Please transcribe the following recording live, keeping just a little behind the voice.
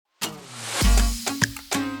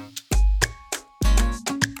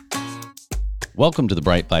Welcome to the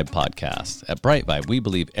Bright Vibe podcast. At Bright Vibe, we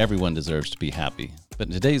believe everyone deserves to be happy. But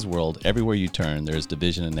in today's world, everywhere you turn, there is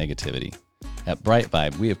division and negativity. At Bright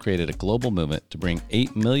Vibe, we have created a global movement to bring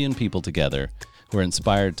 8 million people together who are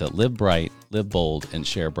inspired to live bright, live bold, and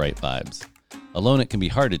share bright vibes. Alone, it can be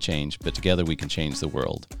hard to change, but together we can change the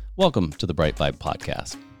world. Welcome to the Bright Vibe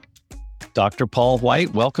podcast. Dr. Paul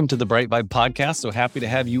White, welcome to the Bright Vibe podcast. So happy to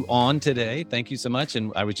have you on today. Thank you so much.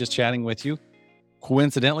 And I was just chatting with you.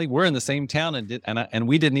 Coincidentally, we're in the same town and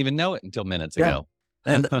we didn't even know it until minutes ago.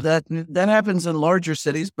 And that happens in larger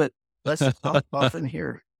cities, but less often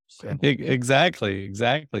here. So. Exactly.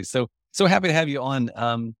 So happy to have you on.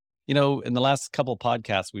 In the last couple of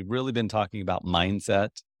podcasts, we've really been talking about mindset,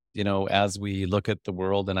 as we look at the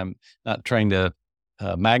world, and I'm not trying to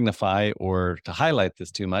magnify or to highlight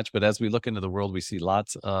this too much, but as we look into the world, we see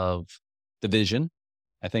lots of division.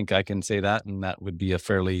 I think I can say that, and that would be a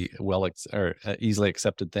fairly easily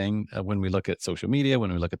accepted thing when we look at social media,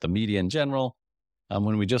 when we look at the media in general,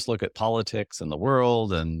 when we just look at politics and the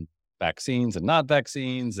world and vaccines and not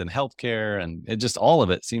vaccines and healthcare, and it just all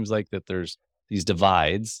of it seems like that there's these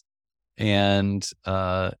divides. And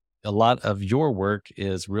a lot of your work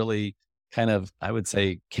is really kind of, I would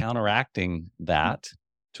say, counteracting that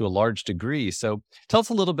to a large degree. So tell us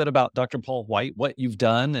a little bit about Dr. Paul White, what you've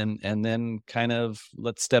done, and then kind of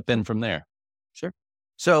let's step in from there. Sure.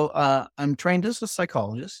 So I'm trained as a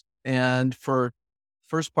psychologist, and for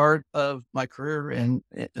first part of my career and,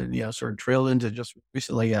 sort of trailed into just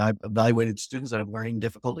recently, I evaluated students that have learning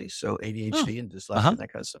difficulties, so ADHD and dyslexia,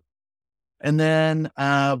 that kind of stuff. And then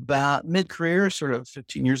about mid-career, sort of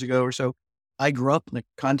 15 years ago or so, I grew up in the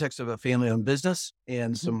context of a family-owned business,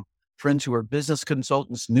 and some friends who were business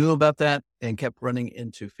consultants knew about that and kept running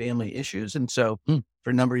into family issues. And so for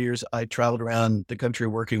a number of years, I traveled around the country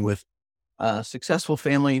working with successful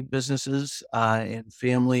family businesses and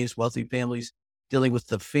families, wealthy families, dealing with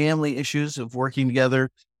the family issues of working together,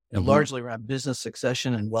 and largely around business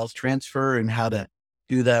succession and wealth transfer and how to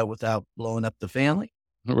do that without blowing up the family.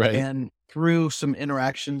 Right. And through some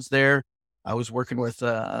interactions there, I was working with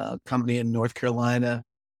a company in North Carolina,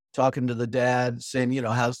 talking to the dad, saying,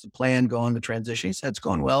 how's the plan going, the transition? He said, it's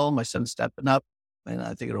going well. My son's stepping up and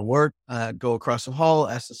I think it'll work. Go across the hall,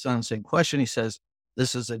 ask the son the same question. He says,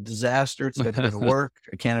 this is a disaster. It's not going to work.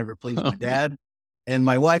 I can't ever please my dad. And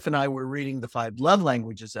my wife and I were reading the 5 love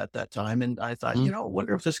languages at that time. And I thought, I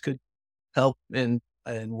wonder if this could help in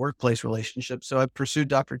workplace relationships. So I pursued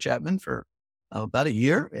Dr. Chapman for about a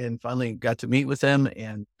year and finally got to meet with him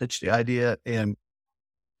and pitched the idea and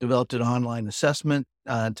developed an online assessment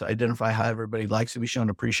to identify how everybody likes to be shown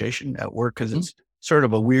appreciation at work, because it's sort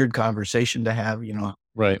of a weird conversation to have,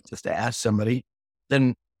 right, just to ask somebody.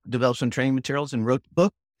 Then developed some training materials and wrote the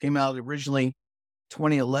book. Came out originally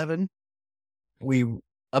 2011. We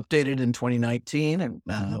updated in 2019, and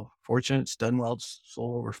fortunate, it's done well. It's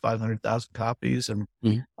sold over 500,000 copies, and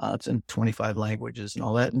it's in 25 languages and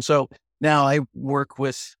all that. And so now I work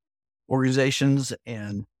with organizations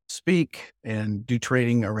and speak and do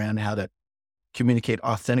training around how to communicate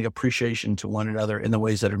authentic appreciation to one another in the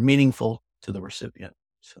ways that are meaningful to the recipient.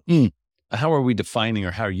 So. How are we defining,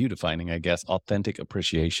 or how are you defining, I guess, authentic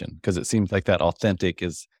appreciation? Because it seems like that authentic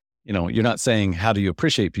is, you're not saying how do you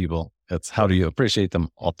appreciate people, it's how do you appreciate them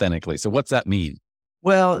authentically. So what's that mean?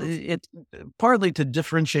 Well, it's partly to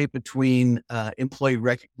differentiate between employee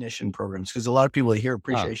recognition programs, because a lot of people hear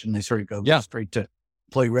appreciation, they sort of go straight to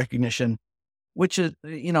employee recognition, which is,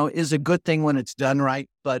 is a good thing when it's done right,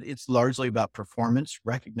 but it's largely about performance.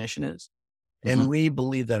 Recognition is. And we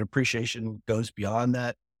believe that appreciation goes beyond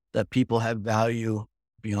that people have value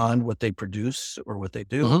beyond what they produce or what they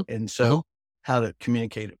do. And so how to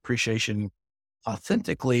communicate appreciation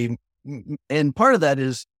authentically. And part of that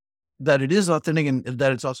is that it is authentic and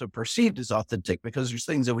that it's also perceived as authentic, because there's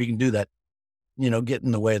things that we can do that, get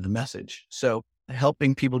in the way of the message. So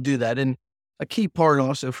helping people do that. And a key part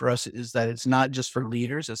also for us is that it's not just for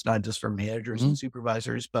leaders. It's not just for managers and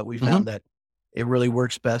supervisors, but we found that it really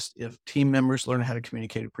works best if team members learn how to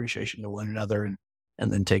communicate appreciation to one another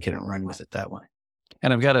and then take it and run with it that way.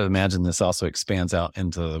 And I've got to imagine this also expands out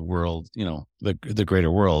into the world, the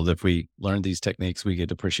greater world. If we learn these techniques, we get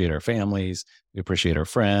to appreciate our families, we appreciate our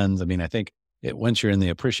friends. I mean, I think once you're in the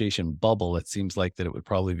appreciation bubble, it seems like that it would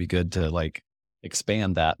probably be good to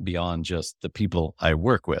expand that beyond just the people I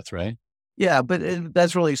work with, right? Yeah, but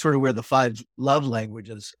that's really sort of where the 5 love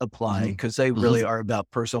languages apply, because they really are about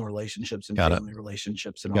personal relationships and family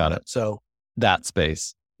relationships and all that. So that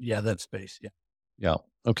space. Yeah, that space. Yeah. Yeah.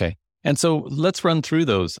 Okay. And so let's run through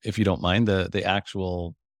those, if you don't mind, the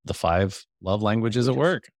 5 love languages at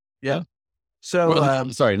work. Yeah. So, well,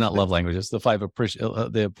 sorry, not love languages,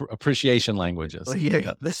 the appreciation languages. Well,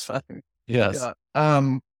 yeah, this five. Yes.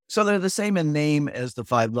 Yeah. So they're the same in name as the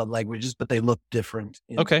 5 love languages, but they look different.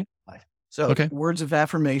 Okay. Life. So words of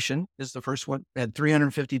affirmation is the first one. Had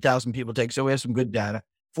 350,000 people take. So we have some good data.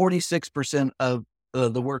 46% of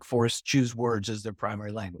the workforce choose words as their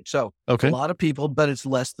primary language. So a lot of people, but it's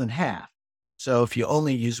less than half. So if you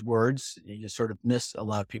only use words, you sort of miss a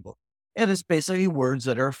lot of people. And it's basically words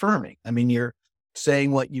that are affirming. I mean, you're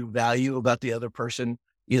saying what you value about the other person,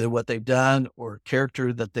 either what they've done or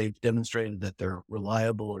character that they've demonstrated that they're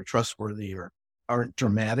reliable or trustworthy or aren't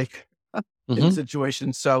dramatic in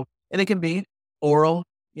situations. So, and it can be oral,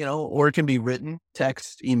 or it can be written,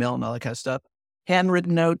 text, email, and all that kind of stuff.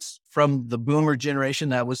 Handwritten notes from the boomer generation.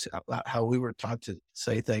 That was how we were taught to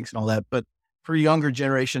say thanks and all that. But for younger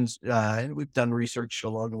generations, and we've done research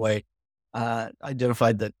along the way,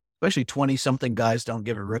 identified that especially 20-something guys don't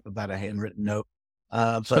give a rip about a handwritten note.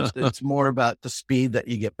 But it's more about the speed that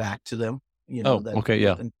you get back to them, in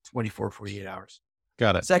 24, 48 hours.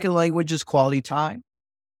 Got it. Second language is quality time.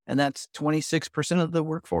 And that's 26% of the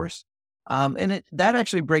workforce. And that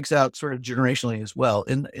actually breaks out sort of generationally as well.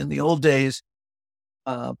 In the old days,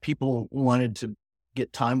 people wanted to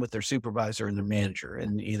get time with their supervisor and their manager,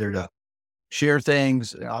 and either to share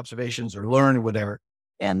things, observations, or learn or whatever.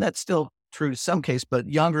 And that's still true to some case, but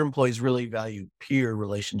younger employees really value peer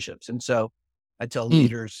relationships. And so I tell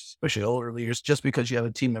leaders, especially older leaders, just because you have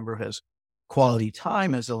a team member who has quality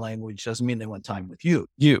time as a language doesn't mean they want time with you.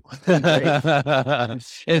 Right.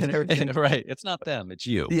 It's not them, it's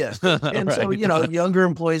you. Yeah. And so, younger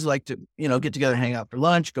employees like to, get together, hang out for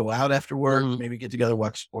lunch, go out after work, maybe get together,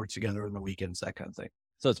 watch sports together on the weekends, that kind of thing.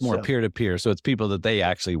 So it's more peer to peer. So it's people that they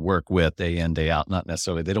actually work with day in, day out, not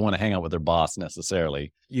necessarily, they don't want to hang out with their boss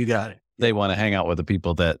necessarily. You got it. They want to hang out with the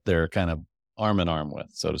people that they're kind of arm in arm with,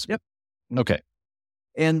 so to speak. Yep. Okay.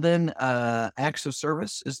 And then acts of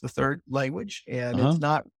service is the third language. And it's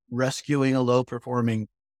not rescuing a low performing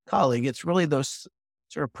colleague. It's really those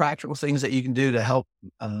sort of practical things that you can do to help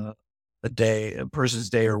a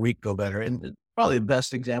person's day or week go better. And probably the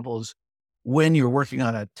best example is when you're working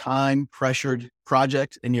on a time pressured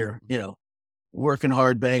project and you're, working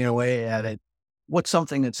hard, banging away at it. What's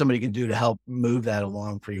something that somebody can do to help move that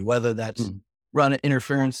along for you? Whether that's run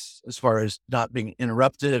interference as far as not being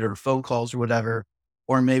interrupted or phone calls or whatever,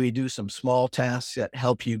 or maybe do some small tasks that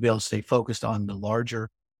help you be able to stay focused on the larger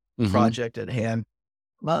project at hand.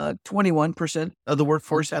 21% of the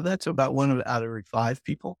workforce have that. So about 1 out of every 5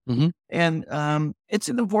 people. And it's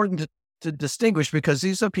important to distinguish, because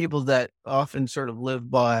these are people that often sort of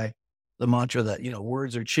live by the mantra that,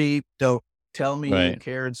 words are cheap. Don't tell me you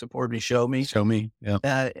care and support me, show me.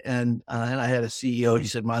 Yeah. And I had a CEO, he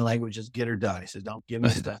said, my language is get her done. He said, don't give me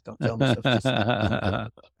stuff. Don't tell me stuff.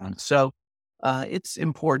 So it's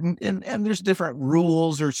important. And there's different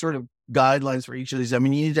rules or sort of guidelines for each of these. I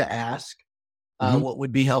mean, you need to ask what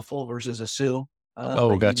would be helpful versus assume.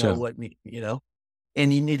 Gotcha.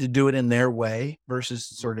 And you need to do it in their way versus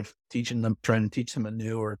sort of trying to teach them a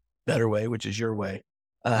new or better way, which is your way,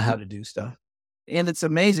 how to do stuff. And it's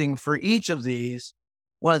amazing for each of these.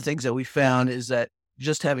 One of the things that we found is that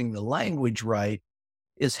just having the language right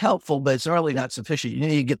is helpful, but it's really not sufficient. You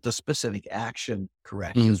need to get the specific action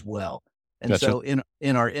correct as well. And so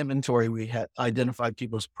in our inventory, we had identified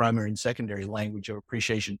people's primary and secondary language of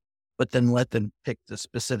appreciation, but then let them pick the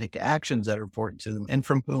specific actions that are important to them and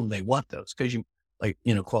from whom they want those. Because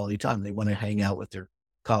quality time, they want to hang out with their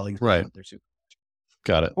colleagues, with their supervisor.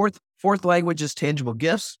 Got it. Fourth language is tangible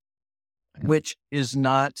gifts, which is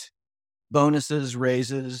not bonuses,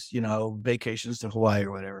 raises, vacations to Hawaii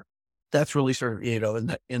or whatever. That's really sort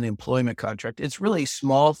of, in the employment contract, it's really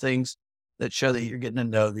small things that show that you're getting to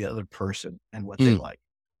know the other person and what they like.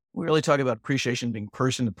 We really talk about appreciation being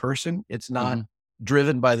person to person. It's not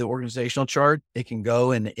driven by the organizational chart. It can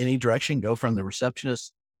go in any direction, go from the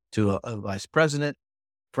receptionist to a vice president,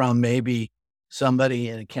 from maybe somebody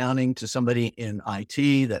in accounting to somebody in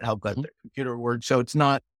IT that helped let their computer work. So it's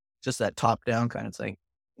not just that top down kind of thing.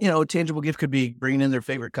 A tangible gift could be bringing in their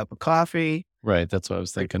favorite cup of coffee. Right. That's what I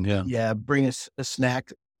was thinking. Yeah. Yeah. Bring a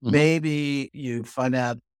snack. Maybe you find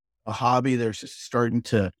out a hobby. They're starting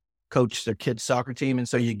to coach their kids' soccer team. And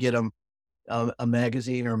so you get them a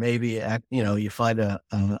magazine, or maybe, you find a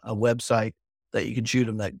website that you can shoot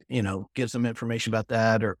them that, gives them information about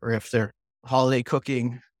that, or if they're holiday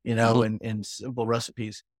cooking, and simple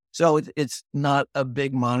recipes. So it's not a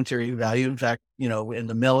big monetary value. In fact, in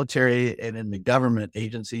the military and in the government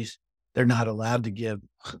agencies, they're not allowed to give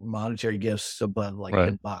monetary gifts above like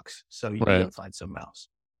 $10. So you got to find something else.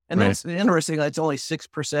 And that's interesting. That's only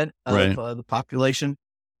 6% of the population.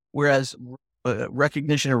 Whereas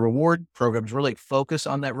recognition and reward programs really focus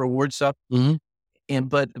on that reward stuff.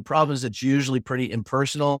 But the problem is it's usually pretty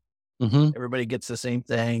impersonal. Everybody gets the same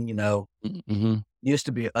thing, used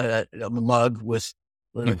to be a mug with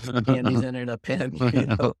little candies in it, a pen,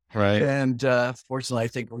 right. And, fortunately, I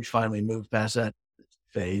think we finally moved past that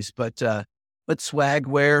phase, but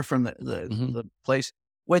swagware from the place,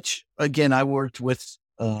 which again, I worked with,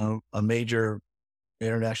 a major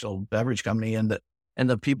international beverage company, and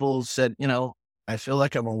the people said, I feel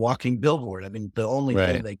like I'm a walking billboard. I mean, the only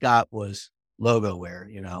thing they got was logo wear,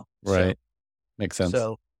 Right. Makes sense.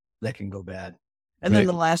 So that can go bad. And then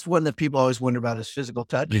the last one that people always wonder about is physical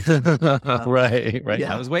touch. Right.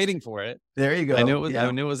 Yeah. I was waiting for it. There you go. I knew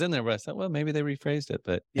it was in there, but I thought, well, maybe they rephrased it.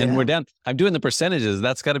 But and we're down. I'm doing the percentages.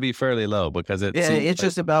 That's got to be fairly low because it's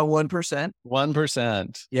just about 1%.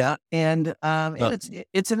 1%. Yeah, and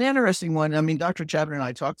it's an interesting one. I mean, Dr. Chapman and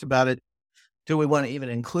I talked about it. Do we want to even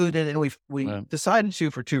include it? And we decided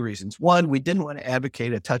to for two reasons. One, we didn't want to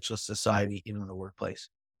advocate a touchless society even in the workplace,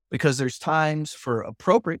 because there's times for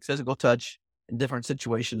appropriate physical touch in different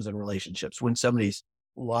situations and relationships. When somebody's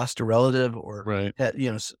lost a relative or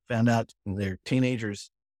found out their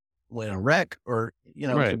teenagers went a wreck, or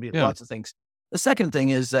it could be lots of things. The second thing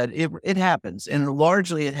is that it happens, and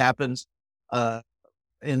largely it happens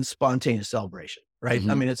in spontaneous celebration, right?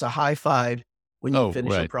 I mean, it's a high five when you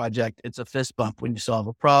finish a project. It's a fist bump when you solve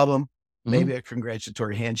a problem, maybe a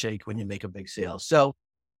congratulatory handshake when you make a big sale. So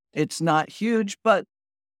it's not huge, but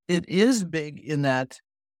it is big in that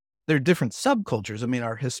there are different subcultures. I mean,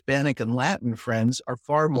 our Hispanic and Latin friends are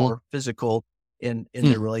far more physical in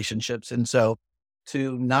their relationships. And so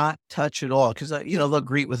to not touch at all, because, they'll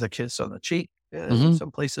greet with a kiss on the cheek in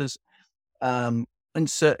some places. And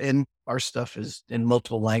our stuff is in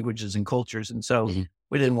multiple languages and cultures. And so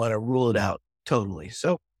we didn't want to rule it out totally.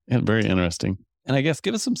 So very interesting. And I guess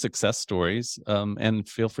give us some success stories, and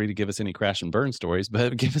feel free to give us any crash and burn stories,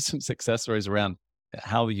 but give us some success stories around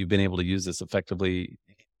how you've been able to use this effectively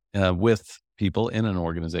with people in an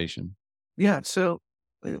organization. Yeah. So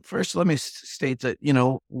first, let me state that,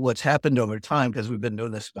 what's happened over time, because we've been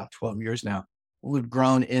doing this about 12 years now, we've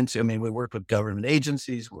grown into, we work with government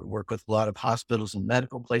agencies, we work with a lot of hospitals and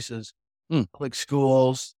medical places, public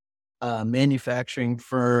schools, manufacturing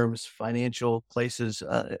firms, financial places,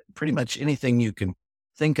 pretty much anything you can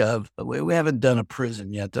think of. We haven't done a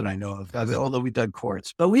prison yet that I know of, although we've done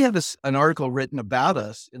courts. But we have an article written about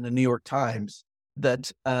us in the New York Times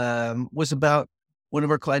that was about one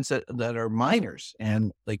of our clients that are miners,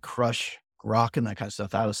 and they crush rock and that kind of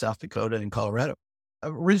stuff out of South Dakota and Colorado.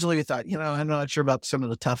 Originally, we thought, I'm not sure about some of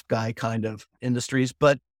the tough guy kind of industries,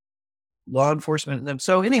 but law enforcement and them.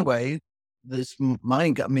 So anyway, this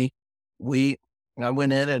mining company, I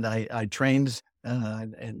went in and I trained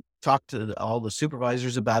and talked to all the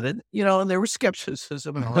supervisors about it, and there was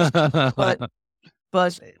skepticism and all that.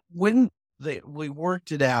 but when we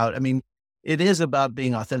worked it out, it is about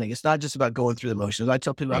being authentic. It's not just about going through the motions. I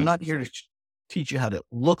tell people, I'm not here to teach you how to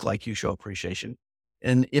look like you show appreciation.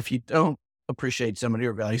 And if you don't appreciate somebody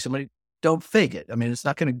or value somebody, don't fake it. It's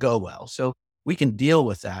not going to go well. So we can deal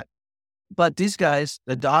with that. But these guys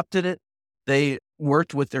adopted it. They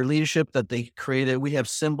worked with their leadership that they created. We have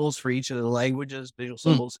symbols for each of the languages, visual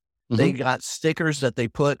symbols. They got stickers that they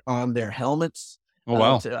put on their helmets. Oh,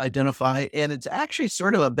 wow. To identify. And it's actually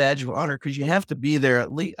sort of a badge of honor, because you have to be there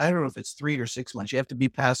at least, I don't know if it's 3 or 6 months. You have to be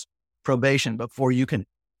past probation before you can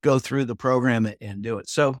go through the program and do it.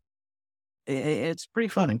 So it's pretty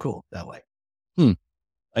fun and cool that way.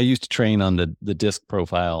 I used to train on the DISC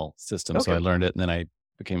profile system. Okay. So I learned it, and then I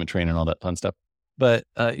became a trainer and all that fun stuff. But,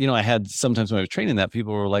 I had sometimes when I was training that,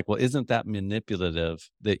 people were like, well, isn't that manipulative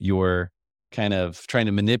that you're kind of trying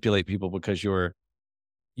to manipulate people because you're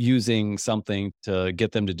using something to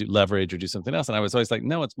get them to do leverage or do something else? And I was always like,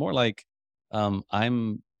 no, it's more like,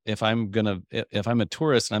 if I'm a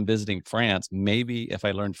tourist and I'm visiting France, maybe if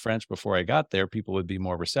I learned French before I got there, people would be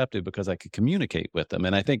more receptive because I could communicate with them.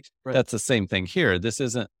 And I think that's the same thing here. This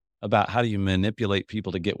isn't about how do you manipulate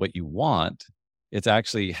people to get what you want. It's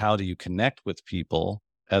actually, how do you connect with people?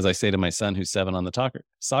 As I say to my son, who's 7 on the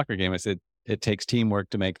soccer game, I said, it takes teamwork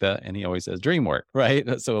to make that. And he always says dream work,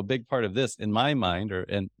 right? So a big part of this in my mind,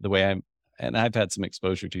 and the way I've had some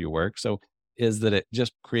exposure to your work. So is that it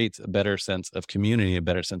just creates a better sense of community, a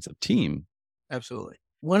better sense of team. Absolutely.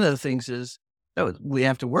 One of the things is that we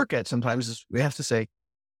have to work at sometimes is we have to say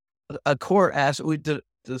a core asset. We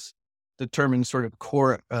determine sort of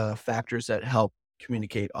core factors that help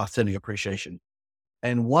communicate authentic appreciation.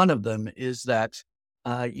 And one of them is that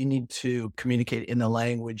you need to communicate in the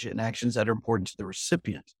language and actions that are important to the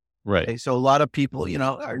recipient. Right. Okay. So a lot of people,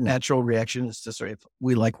 our natural reaction is to say, if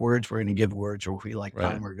we like words, we're going to give words, or if we like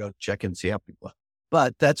Right. time, we're going to check and see how people are.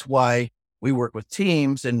 But that's why we work with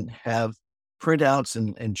teams and have printouts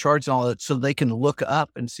and charts and all that, so they can look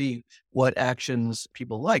up and see what actions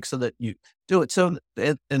people like, so that you do it. So,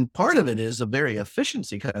 and part of it is a very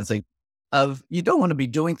efficiency kind of thing of, you don't want to be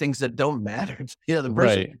doing things that don't matter to the other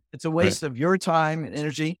person. Right. It's a waste of your time and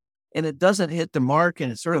energy, and it doesn't hit the mark,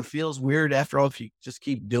 and it sort of feels weird after all if you just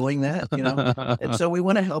keep doing that, And so we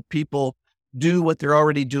want to help people do what they're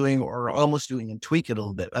already doing or almost doing and tweak it a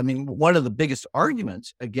little bit. I mean, one of the biggest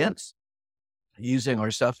arguments against using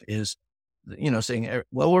our stuff is, saying,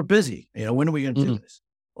 well, we're busy. When are we going to do this?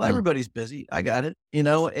 Well, everybody's busy. I got it,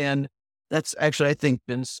 and that's actually, I think,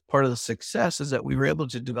 been part of the success, is that we were able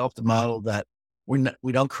to develop the model that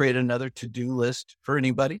we don't create another to-do list for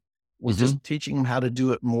anybody. We're just teaching them how to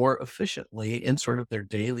do it more efficiently in sort of their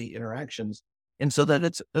daily interactions, and so that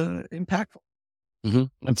it's impactful. And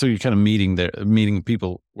so you're kind of meeting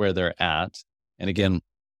people where they're at. And again,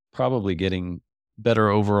 probably getting better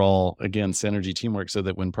overall, again, synergy teamwork, so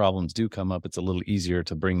that when problems do come up, it's a little easier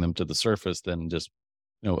to bring them to the surface than just,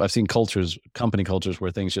 I've seen company cultures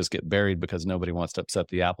where things just get buried because nobody wants to upset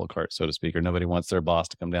the apple cart, so to speak, or nobody wants their boss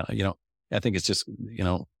to come down. I think it's just,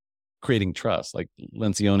 creating trust, like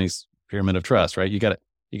Lencioni's pyramid of trust, right? You got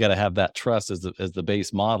to have that trust as the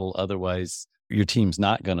base model. Otherwise, your team's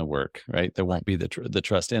not going to work, right? There won't be the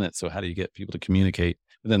trust in it. So how do you get people to communicate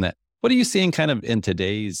within that? What are you seeing kind of in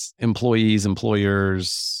today's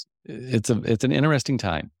employers? It's an interesting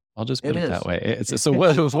time. I'll just put it that way. So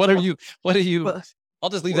what are you, I'll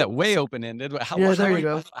just leave that way open-ended. There you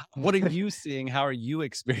go. What are you seeing? How are you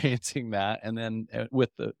experiencing that? And then with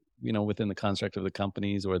the, within the construct of the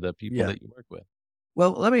companies or the people that you work with?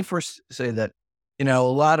 Well, let me first say that, a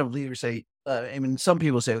lot of leaders say, some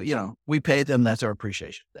people say, we pay them, that's our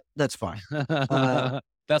appreciation. That's fine.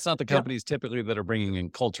 That's not the companies typically that are bringing in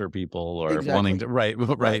culture people or wanting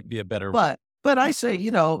to, be a better. But I say,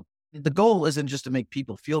 the goal isn't just to make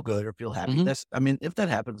people feel good or feel happy. If that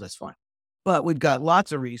happens, that's fine. But we've got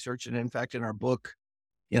lots of research. And in fact, in our book,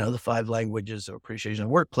 the 5 languages of appreciation in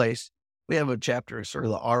the workplace, we have a chapter, sort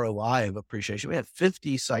of the ROI of appreciation. We have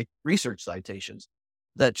 50 research citations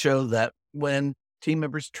that show that when team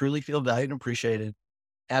members truly feel valued and appreciated,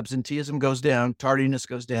 absenteeism goes down, tardiness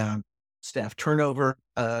goes down, staff turnover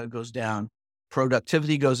goes down,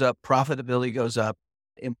 productivity goes up, profitability goes up,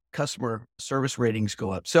 and customer service ratings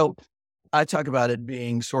go up. So I talk about it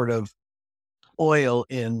being sort of oil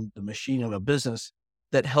in the machine of a business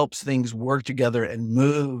that helps things work together and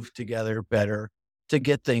move together better to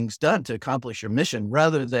get things done, to accomplish your mission,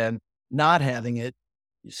 rather than not having it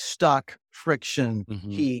stuck, friction,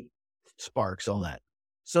 heat, sparks, all that.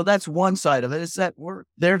 So that's one side of it, is that we're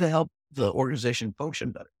there to help the organization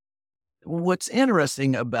function better. What's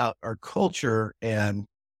interesting about our culture and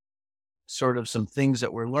sort of some things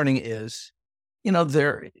that we're learning is,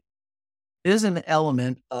 there is an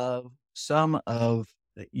element of some of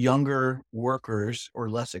the younger workers or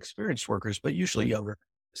less experienced workers, but usually younger,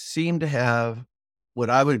 seem to have what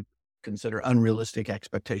I would consider unrealistic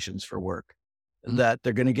expectations for work, that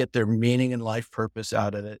they're going to get their meaning and life purpose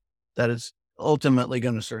out of it, that it's ultimately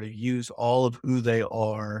going to sort of use all of who they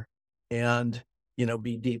are and,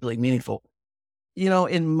 be deeply meaningful.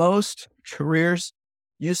 In most careers,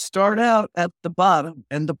 you start out at the bottom,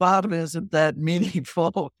 and the bottom isn't that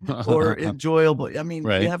meaningful or enjoyable.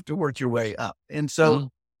 You have to work your way up. And so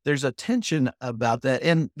there's a tension about that.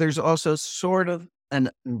 And there's also sort of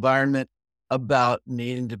an environment about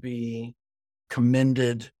needing to be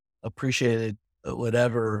commended, appreciated,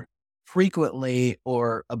 whatever, frequently,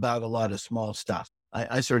 or about a lot of small stuff.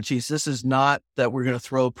 I sort of tease, this is not that we're going to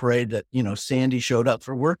throw a parade that, Sandy showed up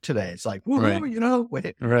for work today. It's like,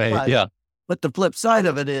 wait. Right. But the flip side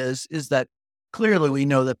of it is that clearly we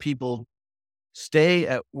know that people stay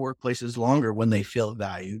at workplaces longer when they feel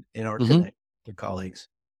valued and are connected to colleagues,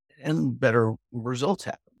 and better results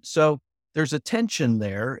happen. So there's a tension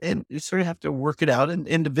there, and you sort of have to work it out, and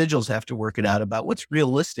individuals have to work it out about what's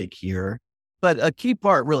realistic here. But a key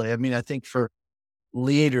part, really, I think for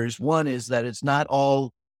leaders, one is that it's not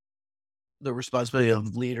all the responsibility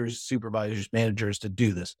of leaders, supervisors, managers to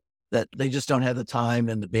do this, that they just don't have the time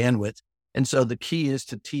and the bandwidth. And so the key is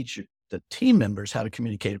to teach the team members how to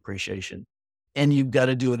communicate appreciation. And you've got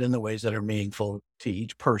to do it in the ways that are meaningful to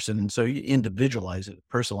each person. And so you individualize it,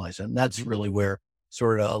 personalize it. And that's really where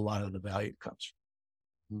sort of a lot of the value comes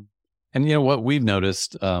from. And, what we've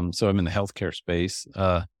noticed, so I'm in the healthcare space,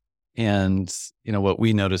 and, what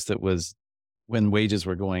we noticed that was when wages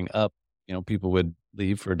were going up, people would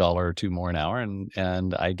leave for $1 or $2 more an hour.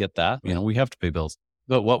 And I get that, we have to pay bills.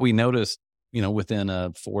 But what we noticed, within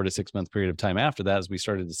a 4 to 6 month period of time after that, is we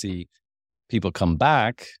started to see people come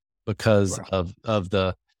back because of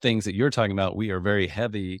the things that you're talking about. We are very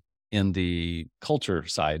heavy in the culture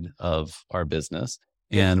side of our business.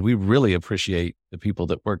 And we really appreciate the people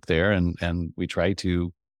that work there. And we try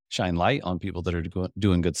to shine light on people that are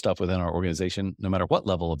doing good stuff within our organization, no matter what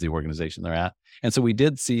level of the organization they're at. And so we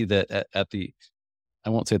did see that I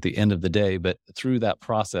won't say at the end of the day, but through that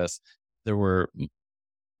process, there were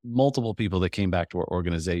multiple people that came back to our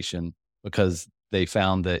organization because they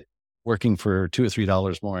found that working for $2 or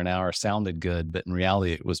 $3 more an hour sounded good, but in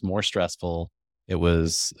reality, it was more stressful. It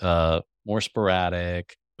was more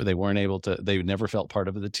sporadic. But they never felt part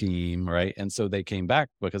of the team, right? And so they came back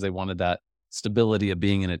because they wanted that stability of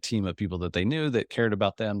being in a team of people that they knew, that cared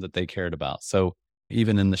about them, that they cared about. So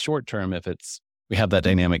even in the short term, if we have that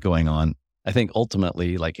dynamic going on, I think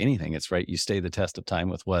ultimately, like anything, it's right. You stay the test of time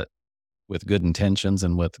with good intentions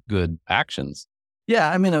and with good actions. Yeah.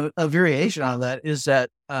 I mean, a variation on that is that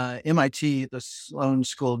MIT, the Sloan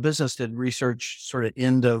School of Business, did research sort of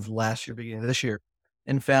end of last year, beginning of this year,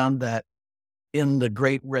 and found that in the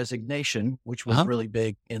Great Resignation, which was really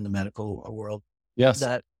big in the medical world,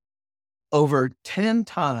 that over 10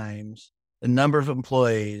 times the number of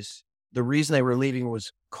employees, the reason they were leaving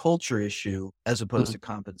was culture issue as opposed to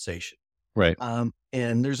compensation. Right.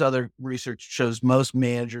 And there's other research shows most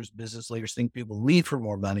managers, business leaders think people leave for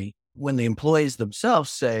more money when the employees themselves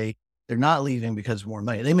say they're not leaving because of more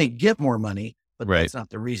money. They may get more money, but that's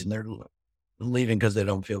not the reason. They're leaving because they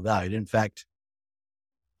don't feel valued. In fact,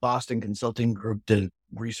 Boston Consulting Group did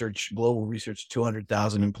global research,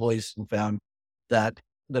 200,000 employees, and found that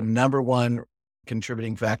the number one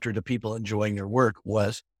contributing factor to people enjoying their work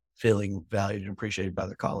was feeling valued and appreciated by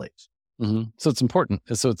their colleagues. Mm-hmm. So it's important.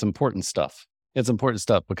 It's important stuff. It's important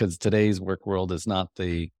stuff because today's work world is not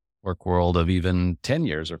the work world of even 10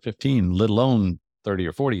 years or 15, let alone 30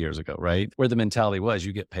 or 40 years ago, right? Where the mentality was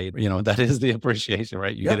you get paid, that is the appreciation,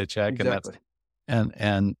 right? You get a check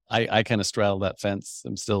and I kind of straddle that fence.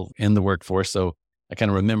 I'm still in the workforce. So I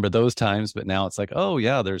kind of remember those times, but now it's like, oh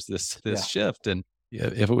yeah, there's this shift. And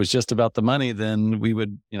if it was just about the money, then we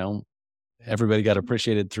would, everybody got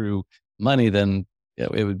appreciated through money, then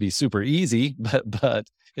it would be super easy, but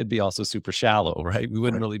it'd be also super shallow, right? We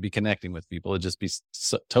wouldn't really be connecting with people. It'd just be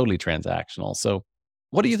totally transactional. So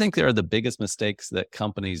what do you think are the biggest mistakes that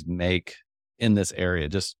companies make in this area?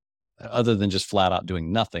 Just other than just flat out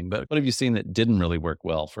doing nothing, but what have you seen that didn't really work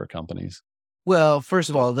well for companies? Well, first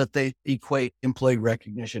of all, that they equate employee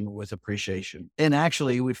recognition with appreciation. And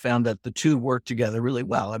actually, we found that the two work together really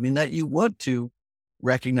well. I mean, that you want to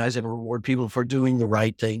recognize and reward people for doing the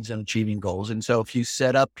right things and achieving goals. And so if you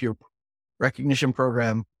set up your recognition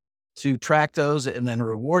program to track those and then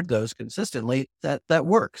reward those consistently, that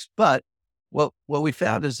works. But what we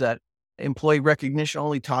found is that employee recognition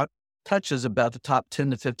only touches about the top 10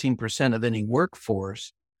 to 15% of any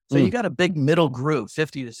workforce. So you got a big middle group,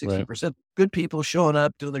 50 to 60%, good people showing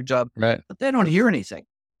up, doing their job, but they don't hear anything.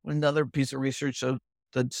 Another piece of research showed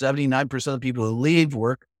that 79% of people who leave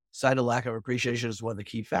work cite a lack of appreciation as one of the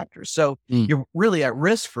key factors. So you're really at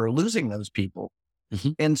risk for losing those people. Mm-hmm.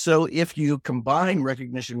 And so if you combine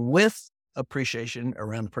recognition with appreciation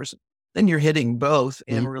around the person, then you're hitting both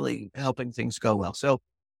and really helping things go well. So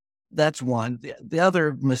that's one. The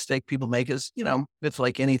other mistake people make is, it's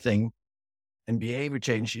like anything in behavior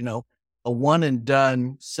change, a one and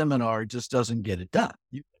done seminar just doesn't get it done.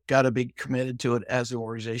 You've got to be committed to it as an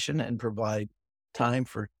organization and provide time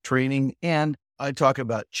for training. And I talk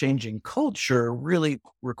about changing culture really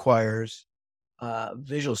requires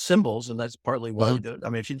visual symbols. And that's partly why we do it. I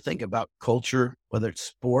mean, if you think about culture, whether it's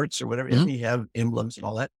sports or whatever, you have emblems and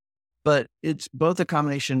all that, but it's both a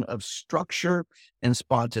combination of structure and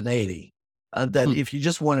spontaneity. That if you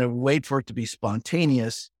just want to wait for it to be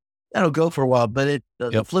spontaneous, that'll go for a while. But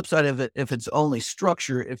the flip side of it, if it's only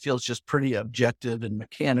structure, it feels just pretty objective and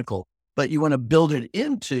mechanical. But you want to build it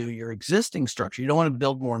into your existing structure. You don't want to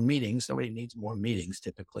build more meetings. Nobody needs more meetings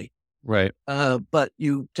typically. Right. But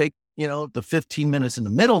you take, the 15 minutes in the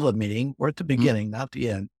middle of the meeting or at the beginning, not the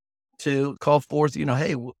end, to call forth,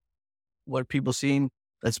 hey, what are people seeing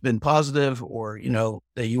that's been positive, or,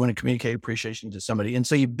 that you want to communicate appreciation to somebody. And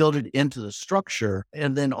so you build it into the structure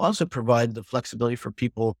and then also provide the flexibility for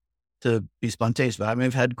people to be spontaneous. But I mean,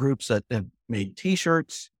 I've had groups that have made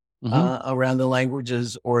t-shirts around the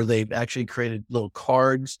languages, or they've actually created little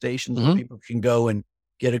card stations where people can go and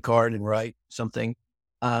get a card and write something.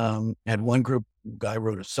 Had one group, guy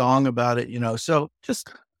wrote a song about it, so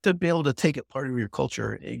just to be able to take it part of your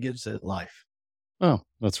culture, it gives it life. Oh,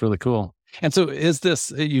 that's really cool. And so is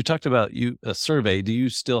this, you talked about a survey. Do you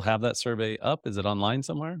still have that survey up? Is it online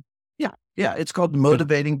somewhere? Yeah. Yeah. It's called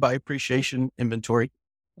Motivating by Appreciation Inventory.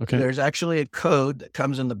 Okay. There's actually a code that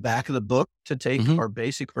comes in the back of the book to take our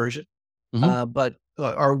basic version. But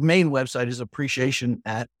our main website is Appreciation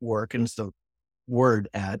at Work, and it's the word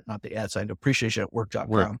at, not the ad sign,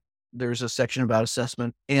 appreciationatwork.com. There's a section about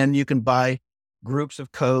assessment, and you can buy groups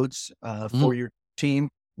of codes for your team.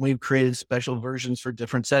 We've created special versions for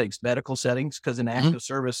different settings, medical settings, because an active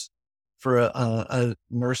service for a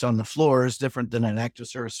nurse on the floor is different than an active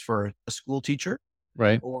service for a school teacher.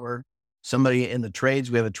 Right. Or somebody in the trades.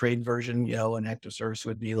 We have a trade version, an active service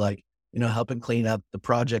would be like, helping clean up the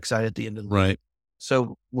project site at the end of the week.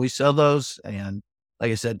 So we sell those. And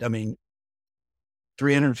like I said,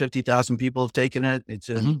 350,000 people have taken it. It's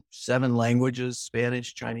in 7 languages: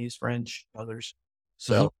 Spanish, Chinese, French, others.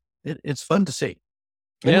 So it's fun to see.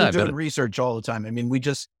 And we're doing research all the time. We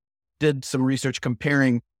just did some research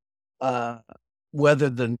comparing whether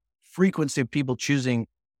the frequency of people choosing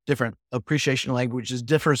different appreciation languages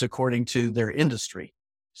differs according to their industry.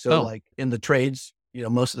 So like in the trades,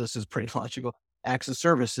 most of this is pretty logical. Acts of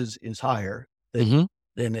services is higher than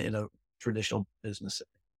in a traditional business.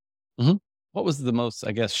 What was the most,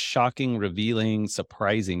 I guess, shocking, revealing,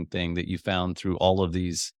 surprising thing that you found through all of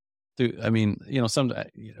these? When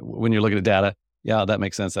you're looking at data, that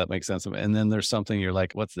makes sense. That makes sense. And then there's something you're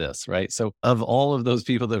like, what's this? Right. So of all of those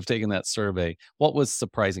people that have taken that survey, what was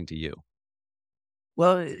surprising to you?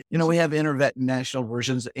 Well, we have international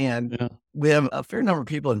versions, and we have a fair number of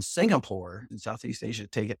people in Singapore in Southeast Asia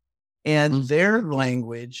take it. And their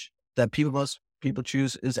language that most people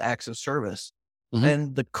choose is acts of service.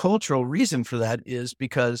 And the cultural reason for that is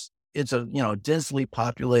because it's a, densely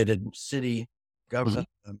populated city, government,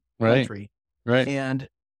 country. Right. And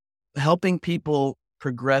helping people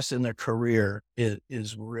progress in their career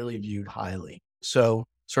is really viewed highly. So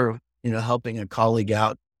sort of, helping a colleague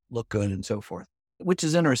out look good and so forth, which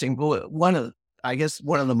is interesting. But one of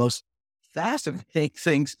the most fascinating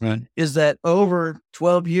things is that over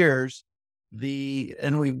 12 years,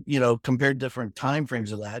 and we, compared different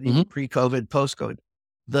timeframes of that, even pre-COVID, post-COVID,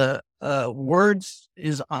 the words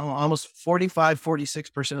is almost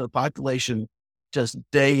 45-46% of the population just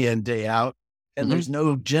day in, day out. And there's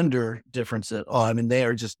no gender difference at all. They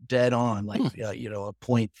are just dead on, like, a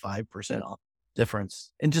 0.5% off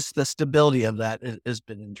difference. And just the stability of that has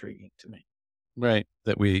been intriguing to me. Right.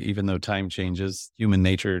 That even though time changes, human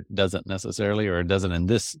nature doesn't necessarily, or doesn't in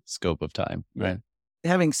this scope of time. Right.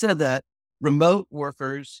 Having said that, remote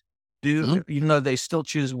workers do, even though they still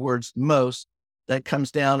choose words most, that comes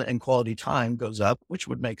down and quality time goes up, which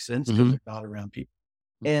would make sense because they're not around people.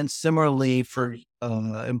 And similarly for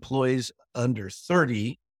employees under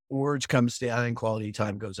 30, words comes down and quality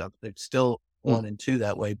time goes up. It's still 1 and 2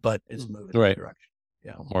 that way, but it's moving in that direction.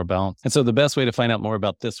 Yeah. More balance. And so the best way to find out more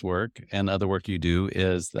about this work and other work you do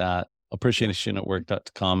is that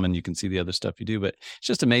appreciationatwork.com, and you can see the other stuff you do, but it's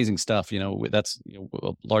just amazing stuff. That's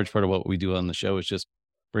a large part of what we do on the show is just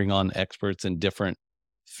bring on experts in different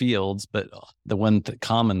fields. But the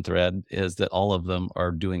common thread is that all of them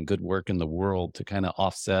are doing good work in the world to kind of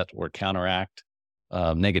offset or counteract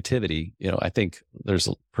negativity. I think there's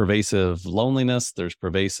pervasive loneliness, there's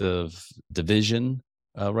pervasive division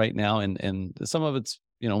right now. And some of it's,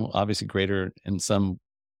 obviously greater in some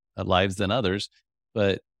lives than others,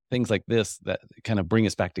 but things like this that kind of bring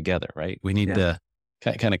us back together, right? We need to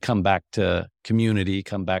kind of come back to community,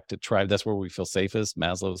 come back to tribe. That's where we feel safest.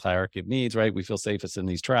 Maslow's hierarchy of needs, right? We feel safest in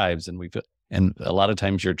these tribes, and and a lot of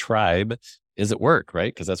times your tribe is at work,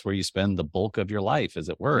 right? Because that's where you spend the bulk of your life is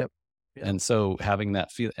at work. Yep. And so having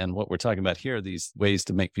that feel, and what we're talking about here, these ways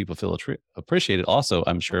to make people feel appreciated also,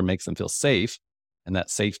 I'm sure makes them feel safe. And that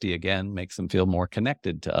safety again makes them feel more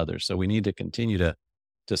connected to others. So we need to continue to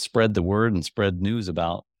spread the word and spread news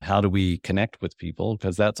about how do we connect with people,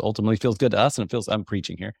 because that's ultimately feels good to us, and it feels, I'm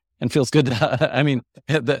preaching here, and feels good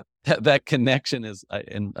to, that connection is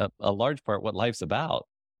in a large part what life's about.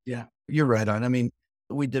 Yeah, you're right on.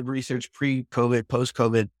 We did research pre-COVID,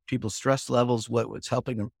 post-COVID, people's stress levels, what's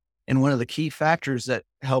helping them. And one of the key factors that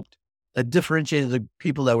helped differentiated the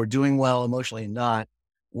people that were doing well emotionally and not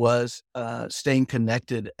was staying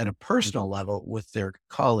connected at a personal level with their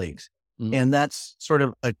colleagues. And that's sort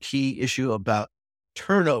of a key issue about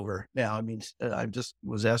turnover. Now, I just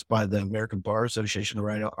was asked by the American Bar Association to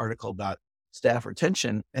write an article about staff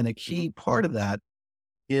retention. And a key part of that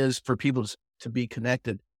is for people to be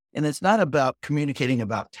connected. And it's not about communicating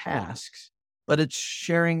about tasks, but it's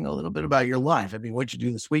sharing a little bit about your life. What'd you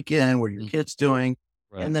do this weekend? What are your kids doing?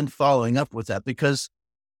 Right. And then following up with that, because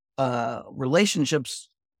relationships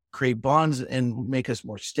create bonds and make us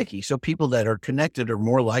more sticky. So people that are connected are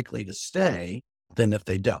more likely to stay than if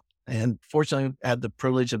they don't. And fortunately, I had the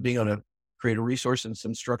privilege of being able to create a resource and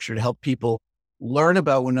some structure to help people learn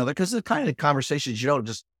about one another, because the kind of conversations you don't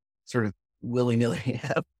just sort of willy-nilly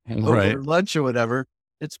have over lunch or whatever.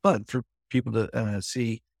 It's fun for people to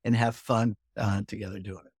see and have fun together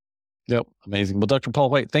doing it. Yep. Amazing. Well, Dr. Paul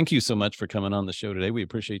White, thank you so much for coming on the show today. We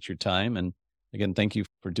appreciate your time. And again, thank you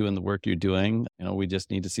for doing the work you're doing. We just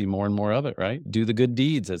need to see more and more of it, right? Do the good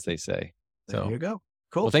deeds, as they say. So there you go.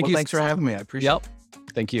 Cool. Well, thanks for having me. I appreciate it.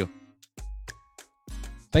 Thank you.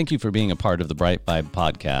 Thank you for being a part of the Bright Vibe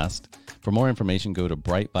podcast. For more information, go to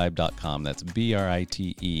brightvibe.com. That's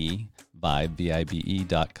BRITE Vibe,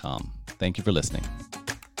 VIBE.com. Thank you for listening.